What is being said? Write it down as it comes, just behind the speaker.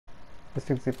Let's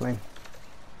take zipline.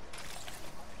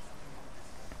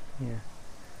 Yeah.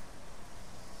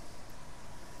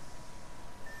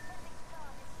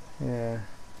 Yeah.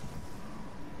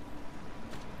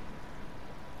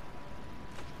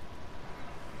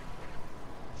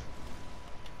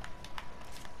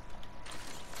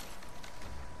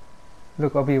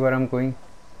 Look, Obi, where I'm going.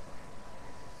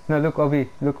 No, look, Obi,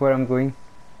 look where I'm going.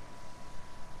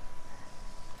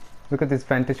 Look at this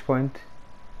vantage point.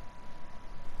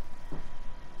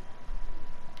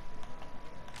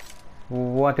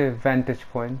 What a vantage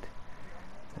point.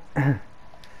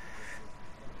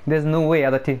 There's no way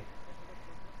other team.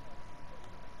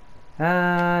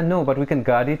 No, but we can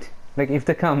guard it. Like, if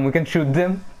they come, we can shoot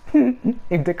them.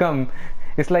 If they come,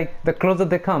 it's like the closer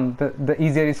they come, the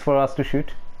easier it is for us to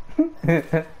shoot.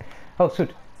 Oh,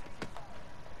 shoot.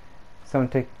 Someone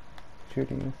take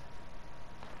shooting us.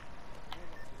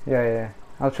 Yeah,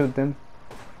 I'll shoot them.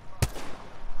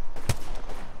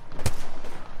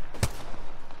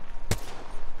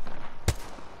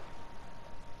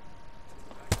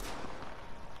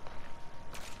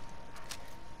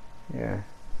 Yeah,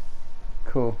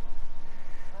 cool.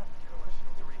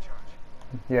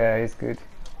 Yeah, it's good.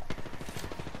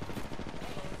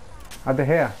 Are they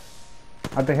here?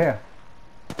 Are they here?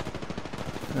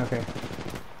 Okay.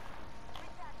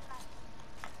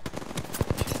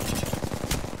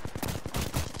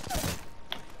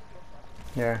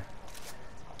 Yeah.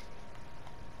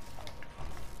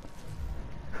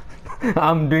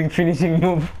 I'm doing finishing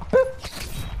move.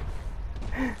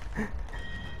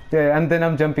 Yeah, and then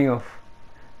I'm jumping off.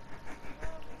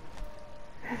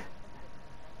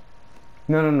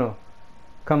 No.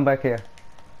 Come back here.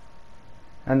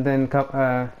 And then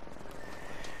come.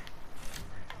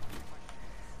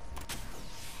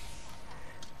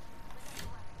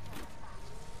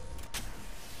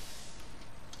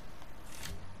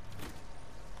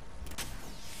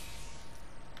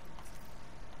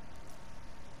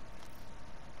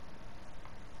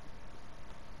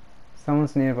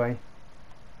 Someone's nearby.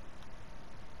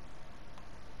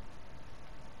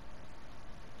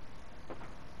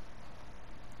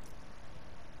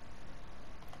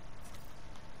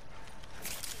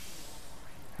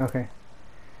 Okay.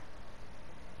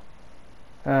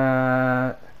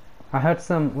 I heard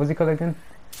some. What's it called again?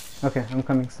 Okay, I'm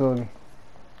coming slowly.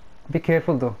 Be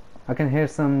careful though. I can hear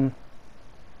some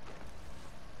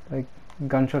like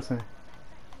gunshots.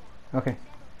 Okay.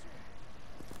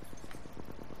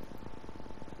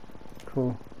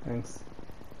 Cool. Thanks.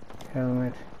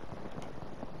 Helmet.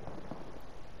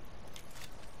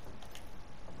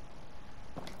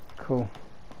 Cool.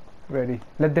 Ready.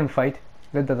 Let them fight.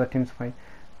 Let the other teams fight.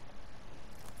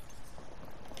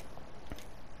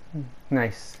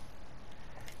 Nice.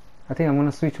 I think I'm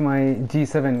gonna switch my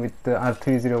G7 with the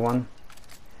R301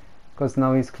 because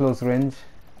now he's close range.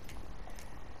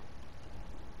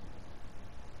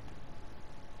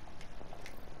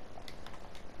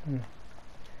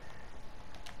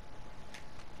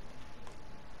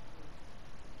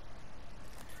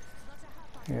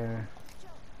 Yeah.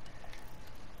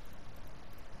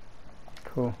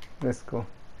 Cool. Let's go.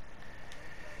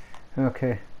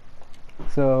 Okay.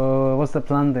 So what's the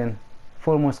plan then?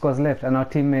 4 more squads left and our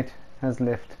teammate has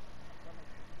left.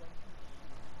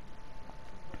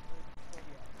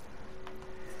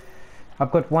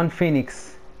 I've got 1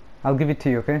 Phoenix. I'll give it to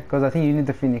you, okay? Because I think you need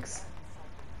the Phoenix.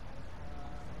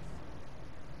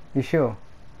 You sure?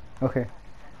 Okay.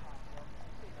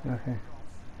 Okay.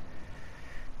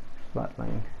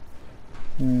 Flatline.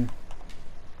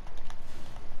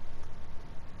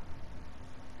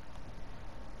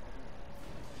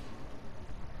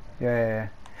 Yeah.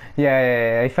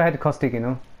 If I had a caustic, you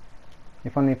know.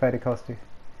 If only if I had a caustic.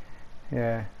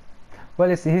 Yeah. Well,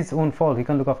 it's his own fault. He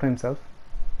can't look after himself.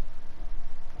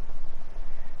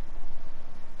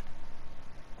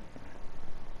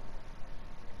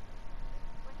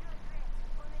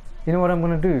 You know what I'm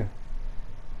gonna do?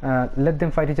 Let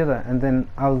them fight each other and then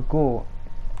I'll go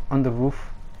on the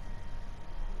roof.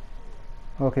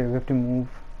 Okay, we have to move.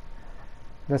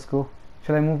 Let's go.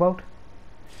 Shall I move out?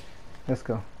 Let's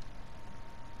go.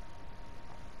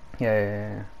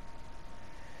 Yeah.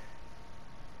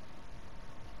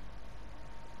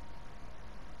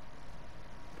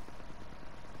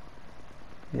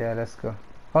 Yeah, let's go.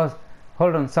 Oh,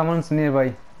 hold on, someone's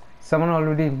nearby. Someone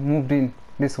already moved in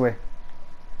this way.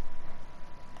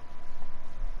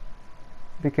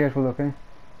 Be careful, okay?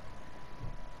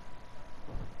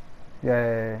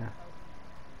 Yeah.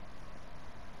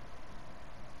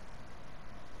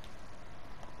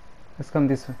 Let's come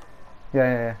this way.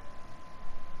 Yeah.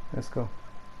 Let's go.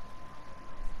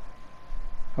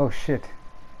 Oh shit.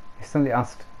 He suddenly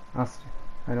asked.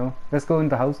 I know. Let's go in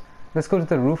the house. Let's go to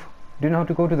the roof. Do you know how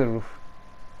to go to the roof?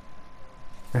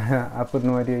 I've got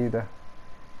no idea either.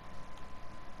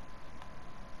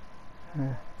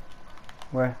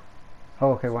 Where?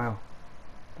 Oh, okay, wow.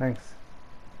 Thanks.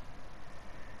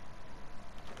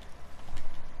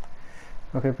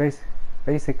 Okay,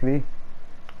 basically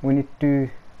we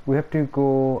have to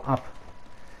go up.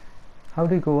 How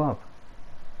do you go up?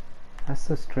 That's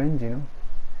so strange, you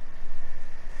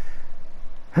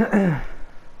know.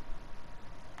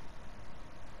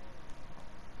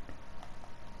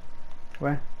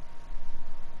 Where?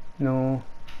 No.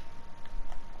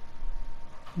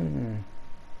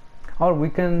 Or we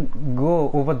can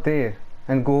go over there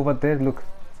and go over there. Look,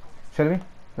 shall we?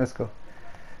 Let's go.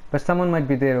 But someone might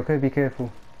be there, okay? Be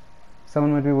careful.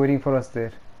 Someone might be waiting for us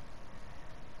there.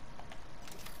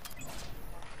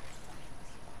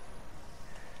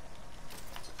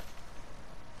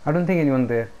 I don't think anyone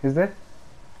there. Is there?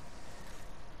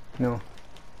 No.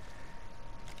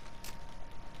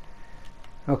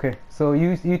 Okay, so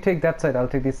you take that side, I'll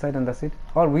take this side, and that's it.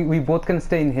 Or we both can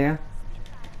stay in here.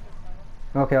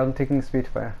 Okay, I'm taking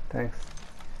Spitfire. Thanks.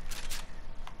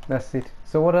 That's it.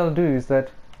 So what I'll do is that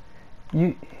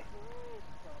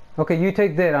okay, you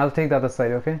take there, I'll take the other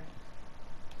side, okay?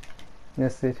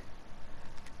 That's it.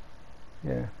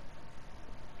 Yeah.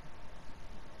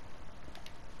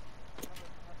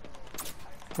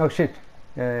 Oh shit.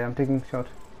 Yeah, I'm taking shot.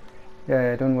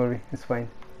 Yeah, don't worry, it's fine.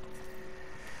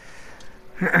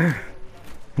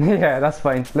 Yeah, that's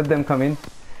fine. Let them come in.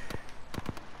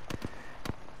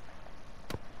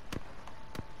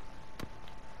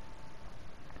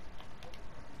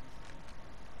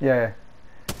 Yeah.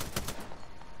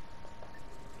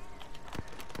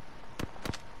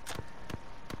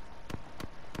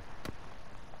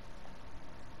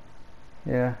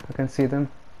 Yeah, I can see them.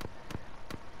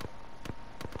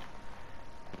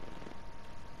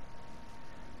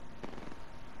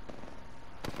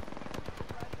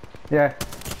 Yeah.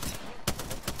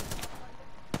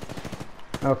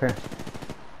 Okay.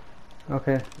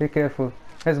 Okay, be careful.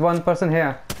 There's one person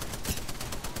here.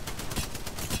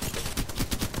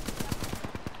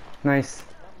 Nice.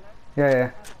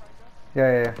 Yeah.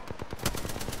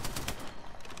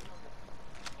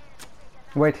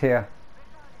 Wait here.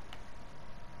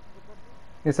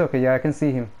 It's okay, yeah, I can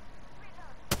see him.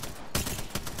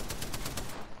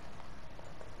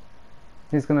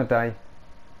 He's gonna die.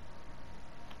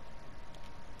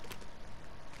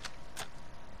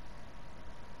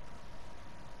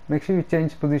 Make sure you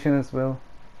change position as well.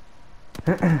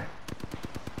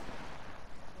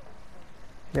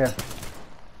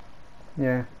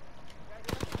 Yeah.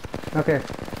 Okay.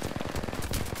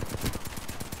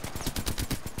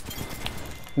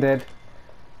 Dead.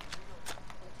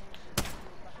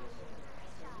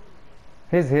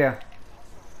 He's here.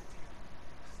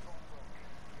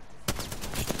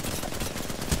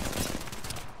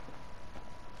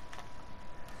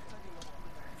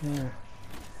 Yeah.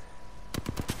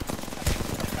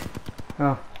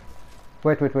 Oh.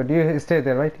 Wait. You stay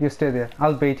there, right? You stay there.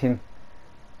 I'll bait him.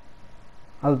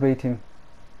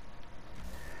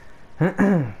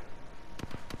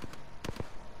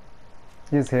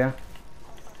 He's here.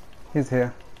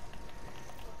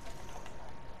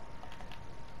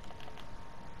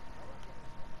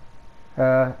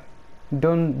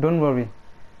 Don't worry.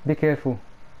 Be careful.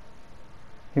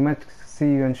 He might see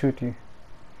you and shoot you.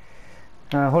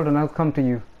 Hold on, I'll come to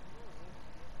you.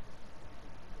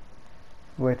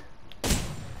 Wait.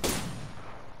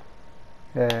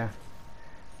 Yeah.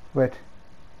 Wait.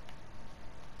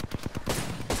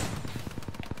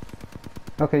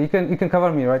 Okay, you can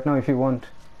cover me right now if you want.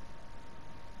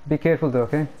 Be careful though,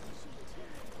 okay?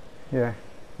 Yeah.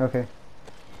 Okay.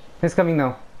 He's coming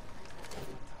now.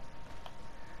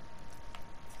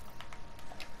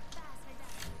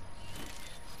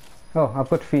 Oh, I've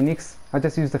got Phoenix. I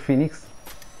just used the Phoenix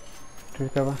to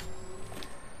recover.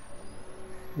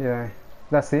 Yeah,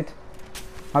 that's it.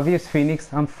 I've used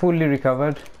Phoenix. I'm fully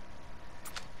recovered.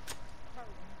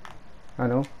 I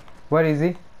know. Where is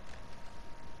he?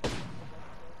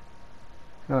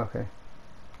 Okay.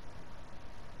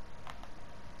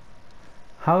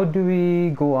 How do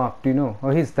we go up? Do you know? Oh,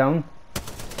 he's down.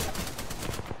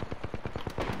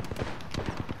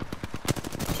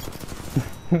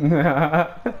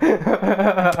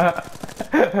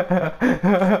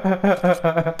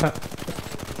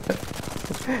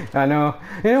 I know.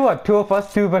 You know what? Two of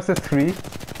us, 2 versus 3.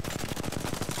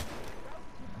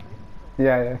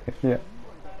 Yeah.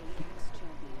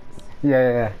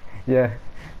 Yeah.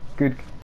 Good.